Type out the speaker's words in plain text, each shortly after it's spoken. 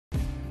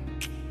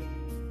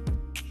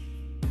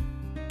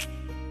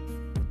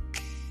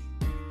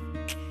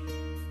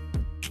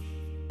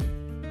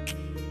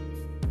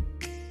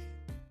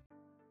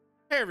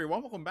Hey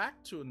everyone, welcome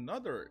back to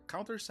another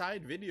counter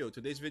side video.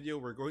 Today's video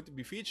we're going to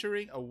be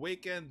featuring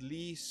Awakened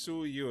Lee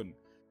Sooyeon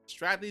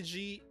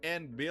strategy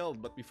and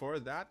build. But before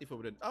that, if you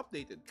want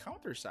updated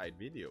counter side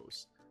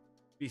videos,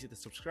 please hit the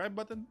subscribe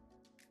button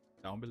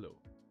down below.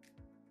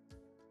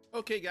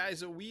 Okay guys,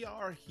 so we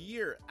are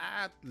here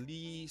at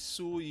Lee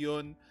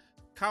Sooyeon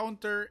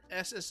counter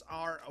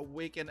SSR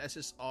Awakened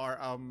SSR.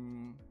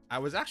 I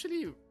was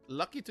actually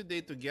lucky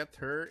today to get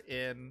her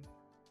in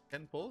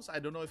 10 polls. I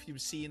don't know if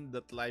you've seen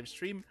that live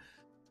stream,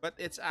 but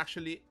it's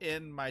actually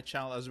in my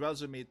channel as well,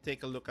 so you may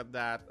take a look at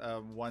that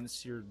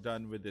once you're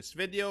done with this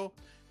video.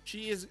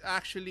 She is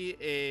actually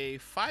a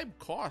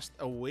 5-cost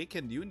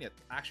awakened unit,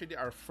 actually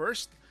our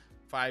first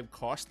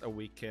 5-cost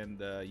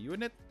awakened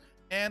unit,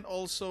 and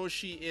also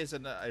she is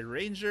a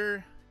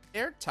ranger,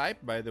 air type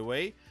by the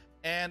way,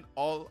 and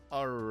all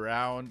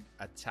around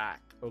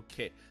attack.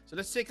 Okay, so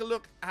let's take a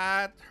look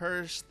at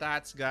her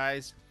stats,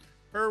 guys.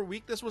 Her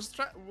weakness, we'll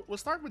start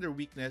with her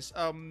weakness.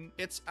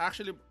 It's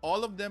actually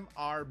all of them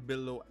are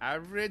below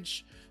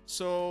average,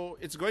 so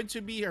it's going to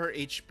be her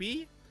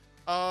HP.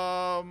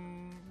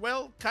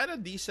 Well, kind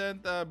of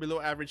decent,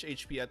 below average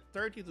HP at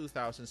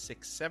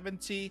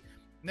 32,670.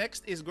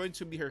 Next is going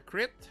to be her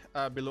crit,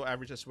 below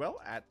average as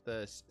well at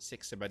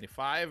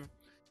 675.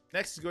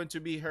 Next is going to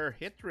be her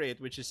hit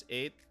rate, which is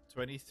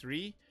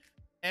 823.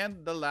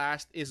 And the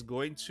last is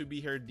going to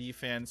be her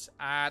defense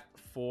at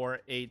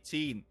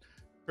 418.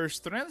 Her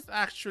strength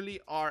actually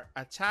are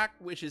attack,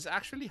 which is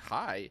actually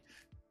high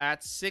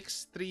at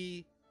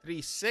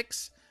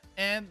 6336,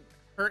 and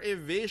her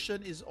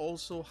evasion is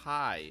also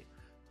high.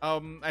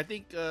 I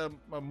think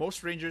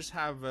most rangers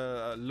have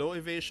low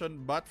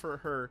evasion, but for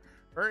her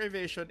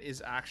evasion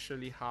is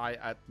actually high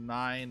at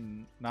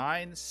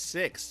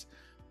 996.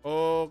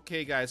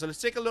 Okay guys, so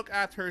let's take a look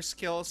at her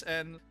skills.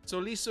 And so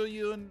Lee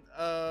Sooyeon,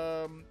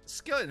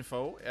 skill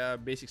info,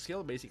 basic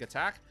skill, basic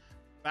attack.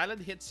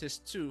 Valid hits is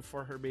 2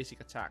 for her basic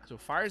attack. So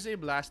fires a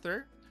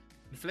blaster,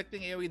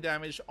 inflicting AoE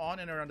damage on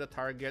and around the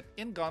target.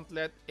 In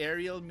Gauntlet,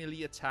 aerial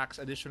melee attacks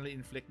additionally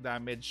inflict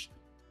damage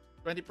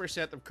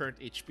 20% of current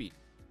HP.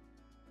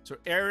 So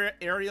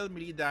aerial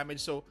melee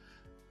damage, so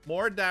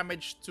more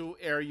damage to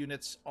air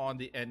units on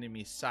the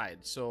enemy side.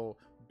 So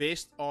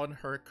based on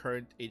her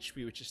current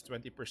HP, which is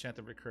 20%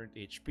 of her current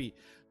HP.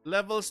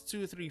 Levels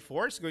 2, 3,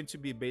 4 is going to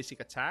be basic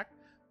attack.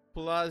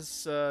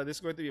 Plus, this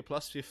is going to be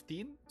plus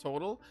 15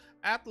 total.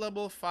 At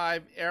level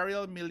 5,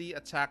 aerial melee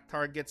attack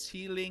targets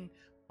healing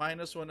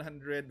minus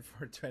 100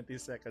 for 20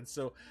 seconds.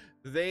 So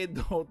they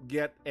don't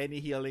get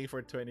any healing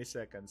for 20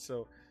 seconds.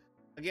 So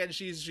again,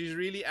 she's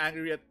really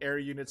angry at air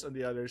units on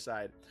the other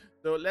side.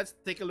 So let's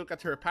take a look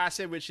at her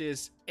passive, which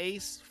is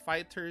Ace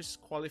Fighter's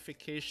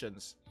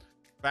Qualifications.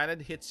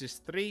 Valid hits is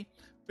 3.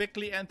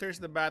 Quickly enters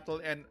the battle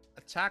and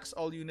attacks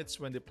all units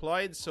when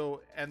deployed.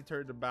 So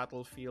enter the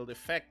battlefield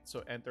effect.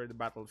 So enter the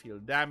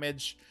battlefield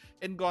damage.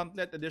 In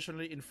Gauntlet,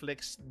 additionally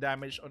inflicts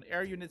damage on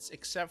air units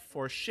except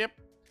for ship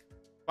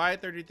by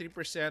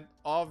 33%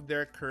 of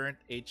their current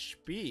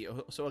HP.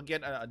 So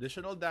again,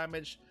 additional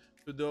damage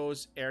to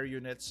those air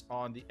units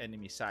on the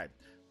enemy side.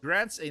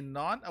 Grants a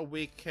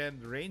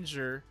non-awakened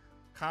ranger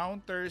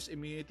counters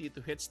immunity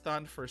to hit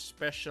stun for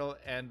special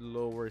and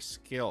lower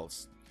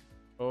skills.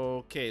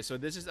 Okay, so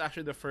this is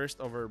actually the first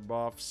of her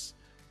buffs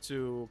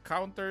to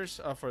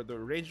counters, for the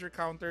ranger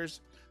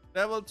counters.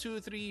 Level 2,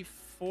 3,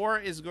 4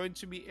 is going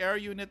to be air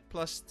unit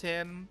plus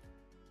 10.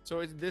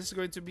 So this is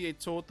going to be a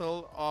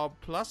total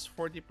of plus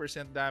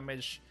 40%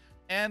 damage.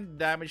 And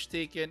damage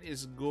taken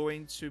is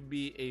going to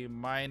be a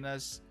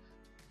minus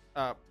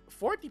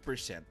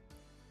 40%.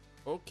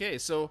 Okay,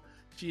 so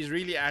she's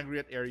really angry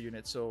at air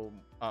units. So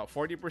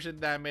 40%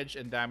 damage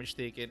and damage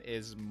taken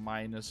is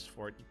minus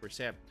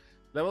 40%.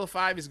 Level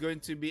 5 is going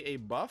to be a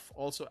buff.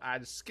 Also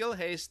adds skill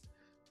haste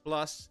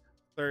plus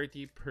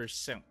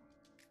 30%,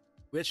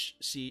 which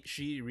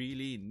she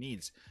really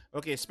needs.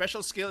 Okay,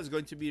 special skill is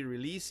going to be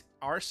release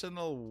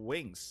Arsenal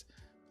Wings.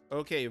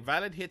 Okay,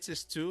 valid hits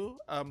is 2.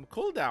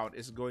 Cooldown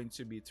is going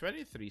to be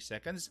 23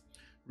 seconds.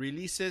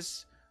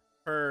 Releases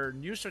her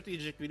new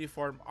strategic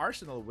uniform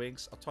Arsenal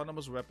Wings,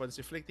 autonomous weapons,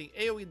 inflicting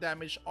AoE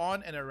damage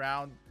on and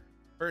around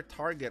her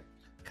target.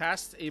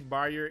 Casts a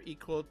barrier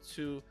equal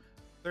to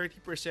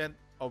 30%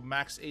 of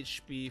max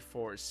HP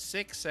for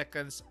 6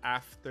 seconds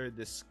after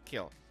the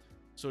skill.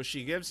 So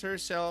she gives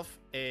herself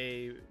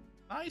a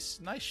nice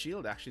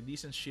shield, actually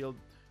decent shield.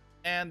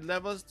 And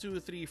levels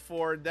 2, 3,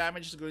 4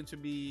 damage is going to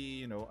be,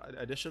 you know,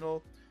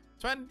 additional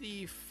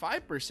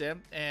 25%,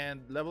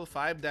 and level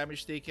 5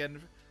 damage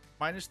taken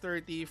minus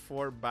 30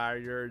 for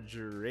barrier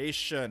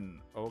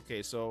duration.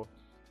 Okay, so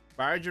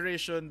barrier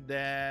duration,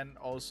 then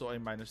also a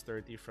minus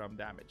 30 from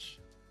damage.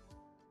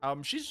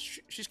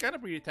 She's kind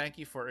of pretty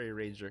tanky for a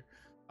ranger.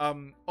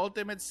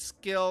 Ultimate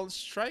skill,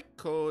 strike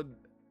code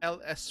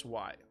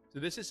ALSY. So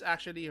this is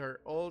actually her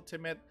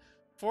ultimate.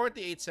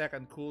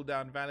 48-second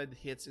cooldown. Valid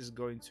hits is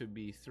going to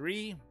be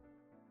 3.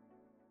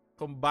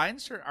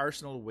 Combines her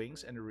Arsenal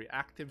Wings and a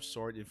reactive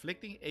sword,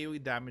 inflicting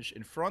AoE damage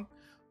in front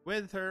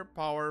with her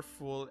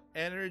powerful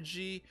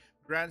energy.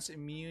 grants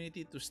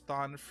immunity to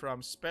stun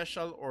from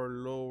special or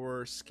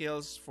lower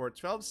skills for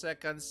 12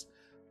 seconds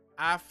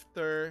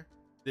after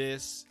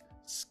this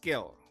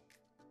skill.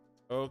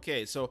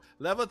 Okay, so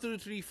level 2,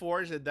 3,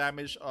 4 is the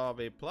damage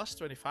of a plus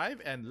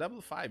 25, and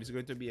level 5 is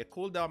going to be a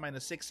cooldown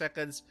minus 6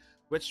 seconds,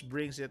 which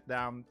brings it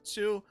down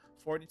to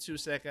 42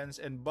 seconds.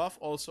 And buff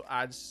also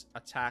adds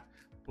attack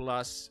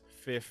plus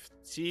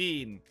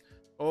 15.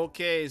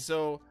 Okay,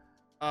 so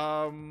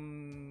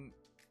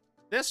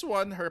this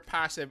one, her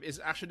passive, is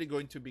actually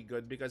going to be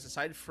good because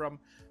aside from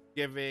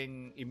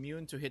giving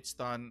immune to hit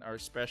stun or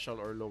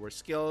special or lower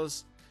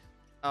skills,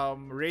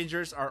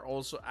 rangers are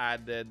also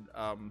added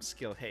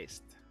skill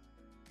haste.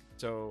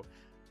 So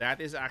that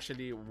is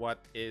actually what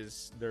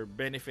is their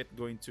benefit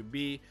going to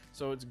be.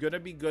 So it's gonna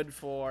be good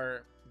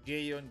for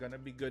Gaeon, gonna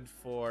be good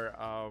for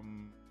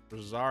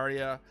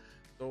Rosaria.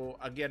 So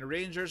again,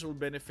 rangers will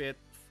benefit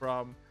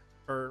from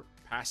her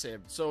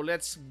passive. So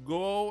let's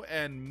go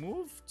and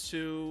move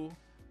to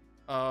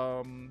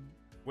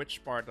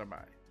which part am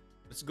I?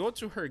 Let's go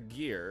to her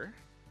gear.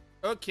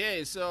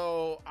 Okay,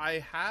 so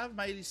I have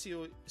my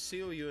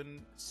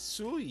Sooyeon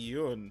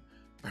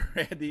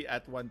already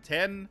at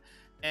 110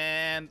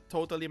 and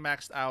totally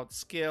maxed out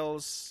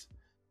skills,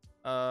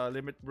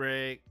 limit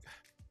break,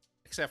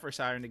 except for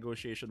Siren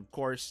Negotiation, of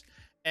course.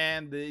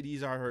 And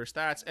these are her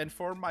stats. And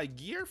for my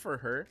gear for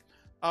her,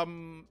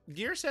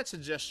 gear set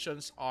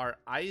suggestions are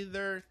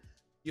either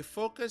you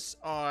focus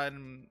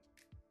on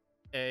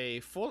a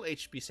full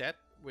HP set,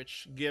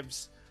 which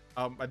gives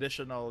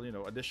additional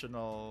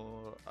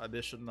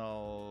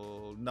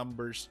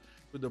numbers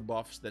to the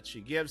buffs that she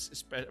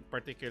gives.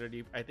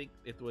 Particularly, I think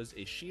it was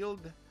a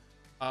shield.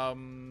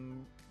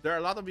 There are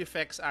a lot of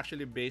effects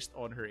actually based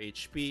on her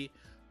HP.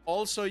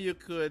 Also, you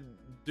could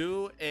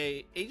do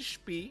a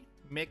HP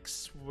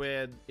mix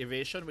with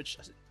evasion, which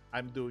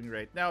I'm doing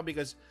right now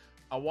because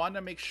I want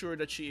to make sure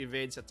that she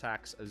evades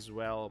attacks as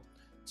well.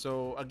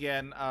 So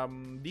again,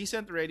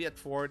 decent already at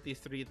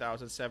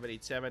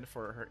 43,787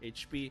 for her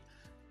HP.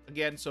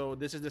 Again, so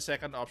this is the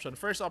second option.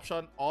 First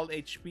option, all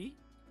HP.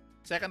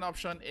 Second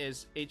option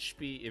is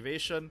HP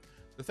evasion.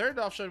 The third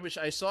option, which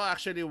I saw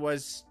actually,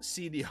 was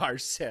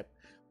CDR set.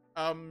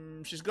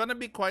 She's gonna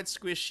be quite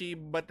squishy,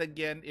 but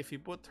again, if you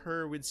put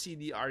her with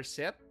CDR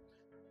set,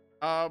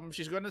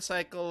 she's gonna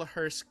cycle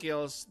her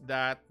skills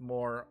that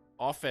more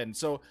often.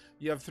 So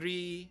you have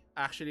three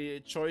actually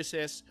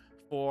choices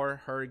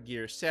for her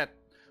gear set.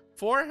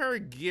 For her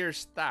gear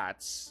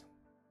stats,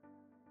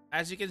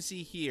 as you can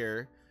see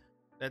here,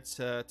 let's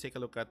take a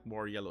look at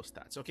more yellow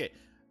stats. Okay,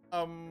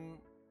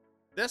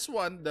 this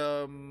one,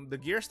 the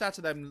gear stats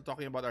that I'm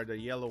talking about are the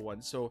yellow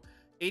ones. So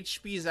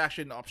HP is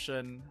actually an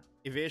option,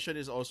 evasion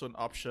is also an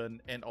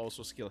option, and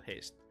also skill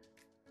haste.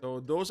 So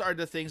those are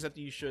the things that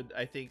you should,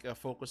 I think,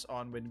 focus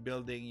on when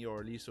building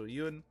your Lee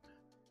So-yoon.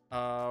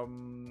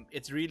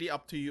 It's really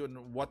up to you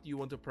on what you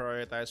want to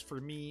prioritize. For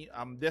me,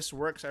 this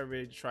works. I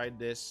already tried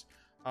this.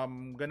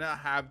 I'm gonna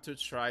have to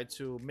try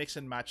to mix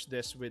and match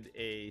this with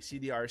a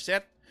CDR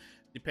set,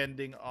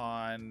 depending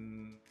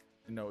on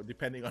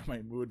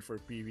my mood for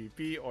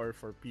PvP or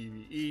for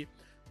PvE.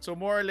 So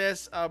more or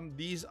less,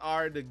 these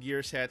are the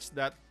gear sets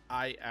that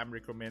I am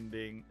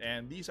recommending,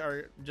 and these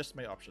are just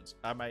my options,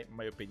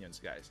 my opinions,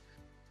 guys.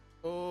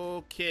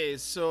 Okay,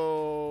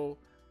 so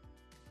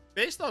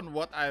based on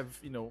what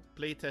I've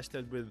play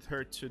tested with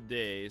her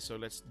today, so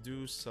let's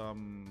do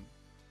some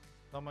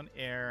summon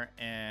air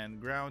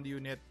and ground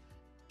unit.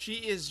 She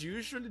is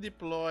usually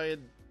deployed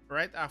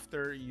right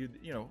after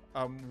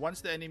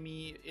once the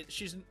enemy,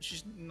 she's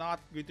not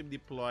going to be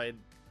deployed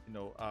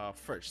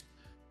first.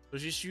 So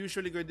she's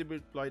usually going to be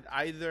deployed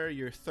either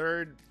your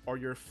third or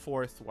your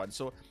fourth one.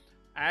 So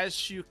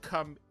as you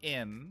come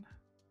in,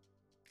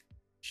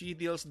 she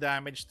deals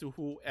damage to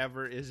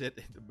whoever is it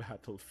in the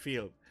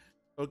battlefield.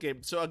 Okay,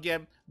 so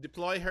again,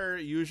 deploy her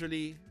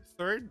usually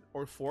third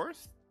or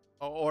fourth,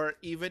 or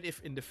even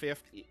if in the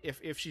fifth,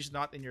 if she's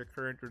not in your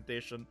current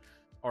rotation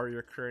or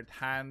your current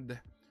hand.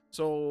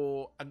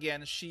 So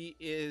again, she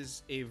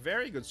is a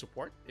very good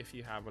support if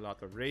you have a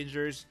lot of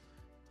rangers.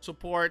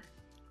 Support,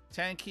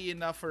 tanky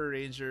enough for a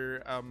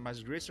ranger,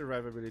 has great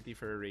survivability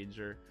for a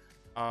ranger.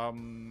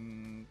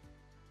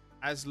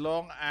 As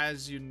long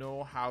as you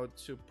know how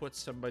to put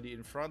somebody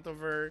in front of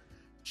her,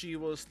 she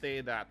will stay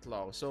that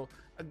long. So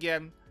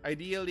again,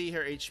 ideally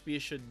her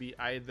HP should be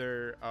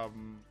either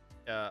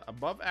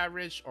above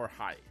average or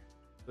high.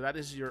 So that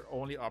is your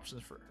only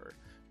options for her.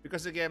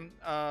 Because again,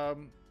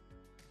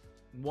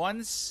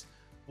 once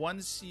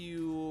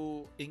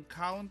you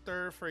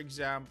encounter, for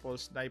example,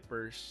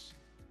 snipers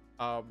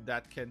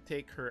that can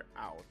take her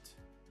out,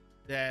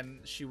 then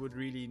she would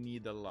really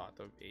need a lot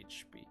of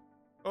HP.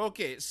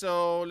 Okay,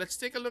 so let's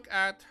take a look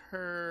at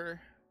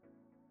her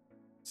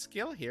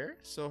skill here.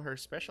 So her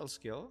special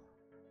skill,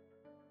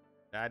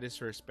 that is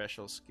her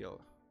special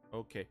skill.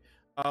 Okay,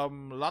 a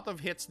lot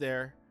of hits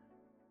there,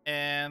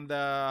 and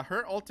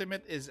her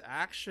ultimate is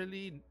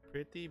actually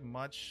pretty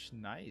much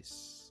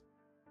nice.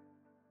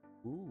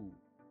 Ooh,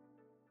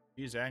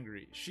 she's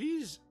angry.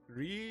 She's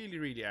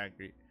really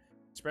angry.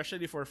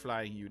 especially for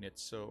flying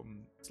units. So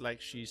it's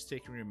like she's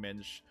taking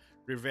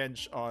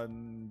revenge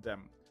on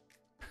them.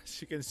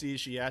 As you can see,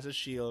 she has a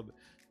shield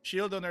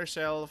on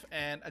herself,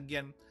 and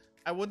again,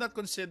 I would not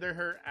consider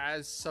her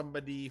as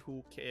somebody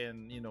who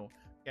can,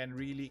 can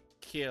really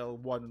kill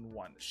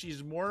one-on-one.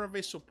 She's more of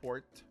a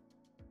support.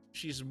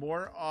 She's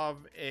more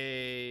of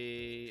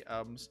a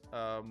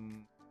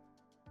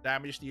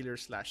damage dealer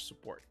slash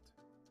support,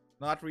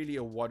 not really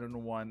a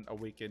one-on-one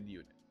awakened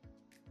unit.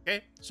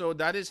 Okay, so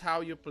that is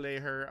how you play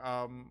her.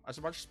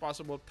 As much as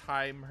possible,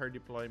 time her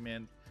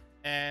deployment,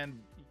 and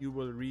you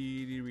will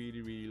really,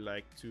 really, really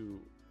like to,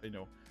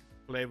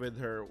 play with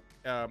her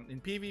in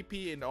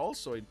PvP and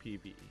also in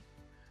PvE.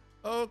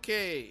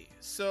 Okay,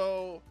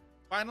 so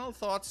final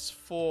thoughts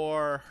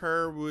for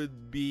her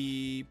would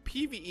be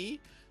PvE,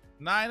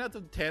 9 out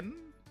of 10.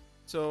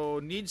 So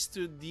needs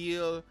to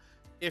deal,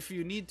 if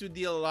you need to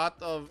deal a lot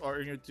of, or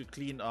you need to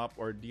clean up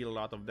or deal a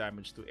lot of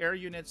damage to air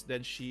units,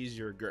 then she's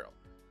your girl.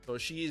 So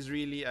she is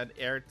really an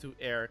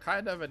air-to-air,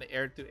 kind of an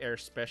air-to-air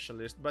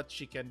specialist, but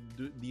she can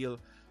deal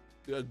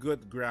a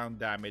good ground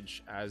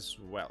damage as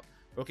well.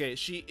 Okay,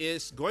 she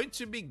is going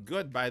to be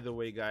good, by the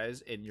way,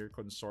 guys, in your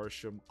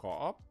consortium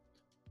co-op.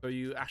 So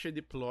you actually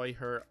deploy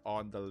her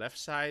on the left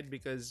side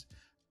because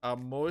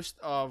most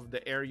of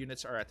the air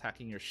units are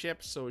attacking your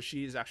ship. So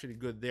she's actually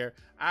good there.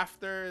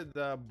 After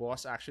the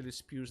boss actually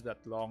spews that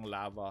long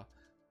lava,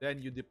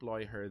 then you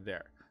deploy her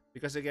there.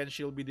 Because again,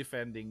 she'll be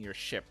defending your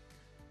ship.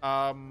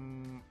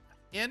 In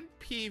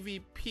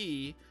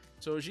PvP,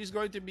 so she's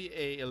going to be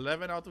a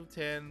 11 out of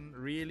 10,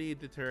 really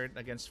deterrent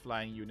against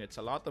flying units.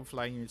 A lot of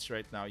flying units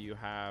right now. You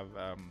have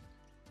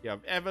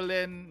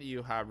Evelyn,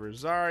 you have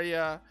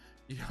Rosaria,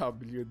 you have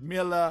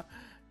Lyudmila,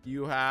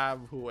 you have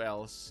who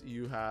else?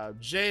 You have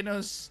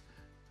Janus,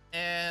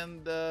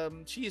 and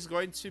she's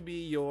going to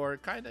be your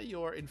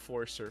your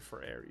enforcer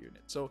for air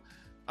unit. So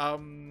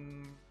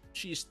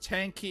she's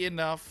tanky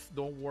enough.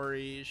 Don't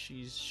worry,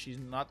 she's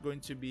not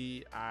going to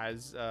be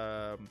as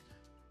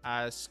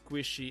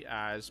squishy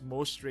as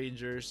most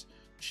rangers.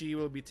 She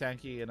will be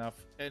tanky enough,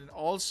 and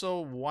also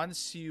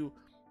once you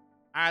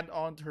add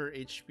on to her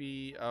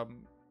HP,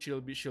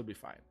 she'll be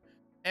fine.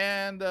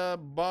 And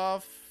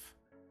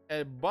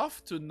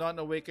buff to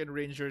non-awakened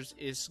rangers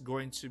is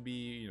going to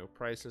be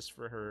priceless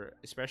for her,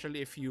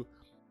 especially if you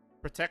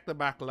protect the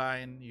back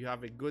line, you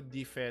have a good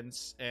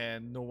defense,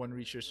 and no one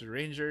reaches the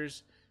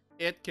rangers.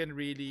 It can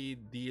really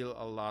deal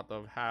a lot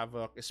of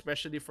havoc,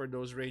 especially for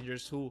those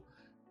rangers who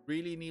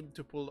really need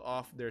to pull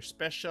off their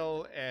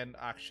special and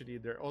actually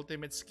their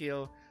ultimate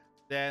skill.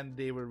 Then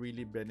they will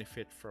really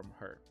benefit from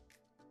her.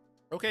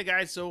 Okay,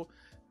 guys, so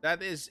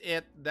that is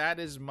it. That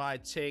is my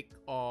take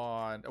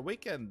on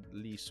Awakened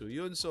Lee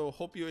Sooyeon. So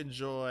hope you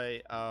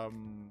enjoy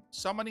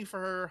summoning for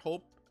her.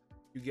 Hope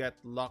you get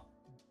luck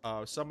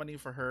summoning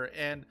for her,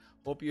 and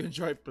hope you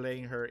enjoy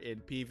playing her in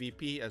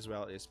PvP as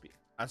well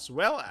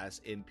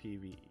as in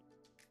PvE.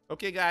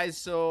 Okay, guys,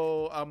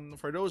 so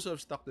for those who have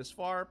stuck this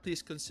far,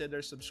 please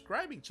consider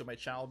subscribing to my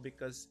channel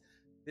because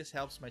this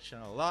helps my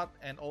channel a lot.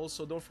 And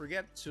also don't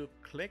forget to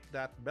click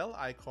that bell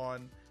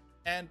icon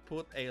and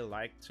put a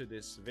like to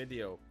this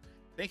video.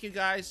 Thank you,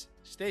 guys.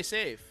 Stay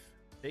safe.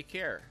 Take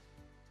care.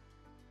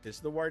 This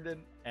is the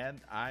Warden, and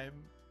I'm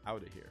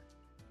out of here.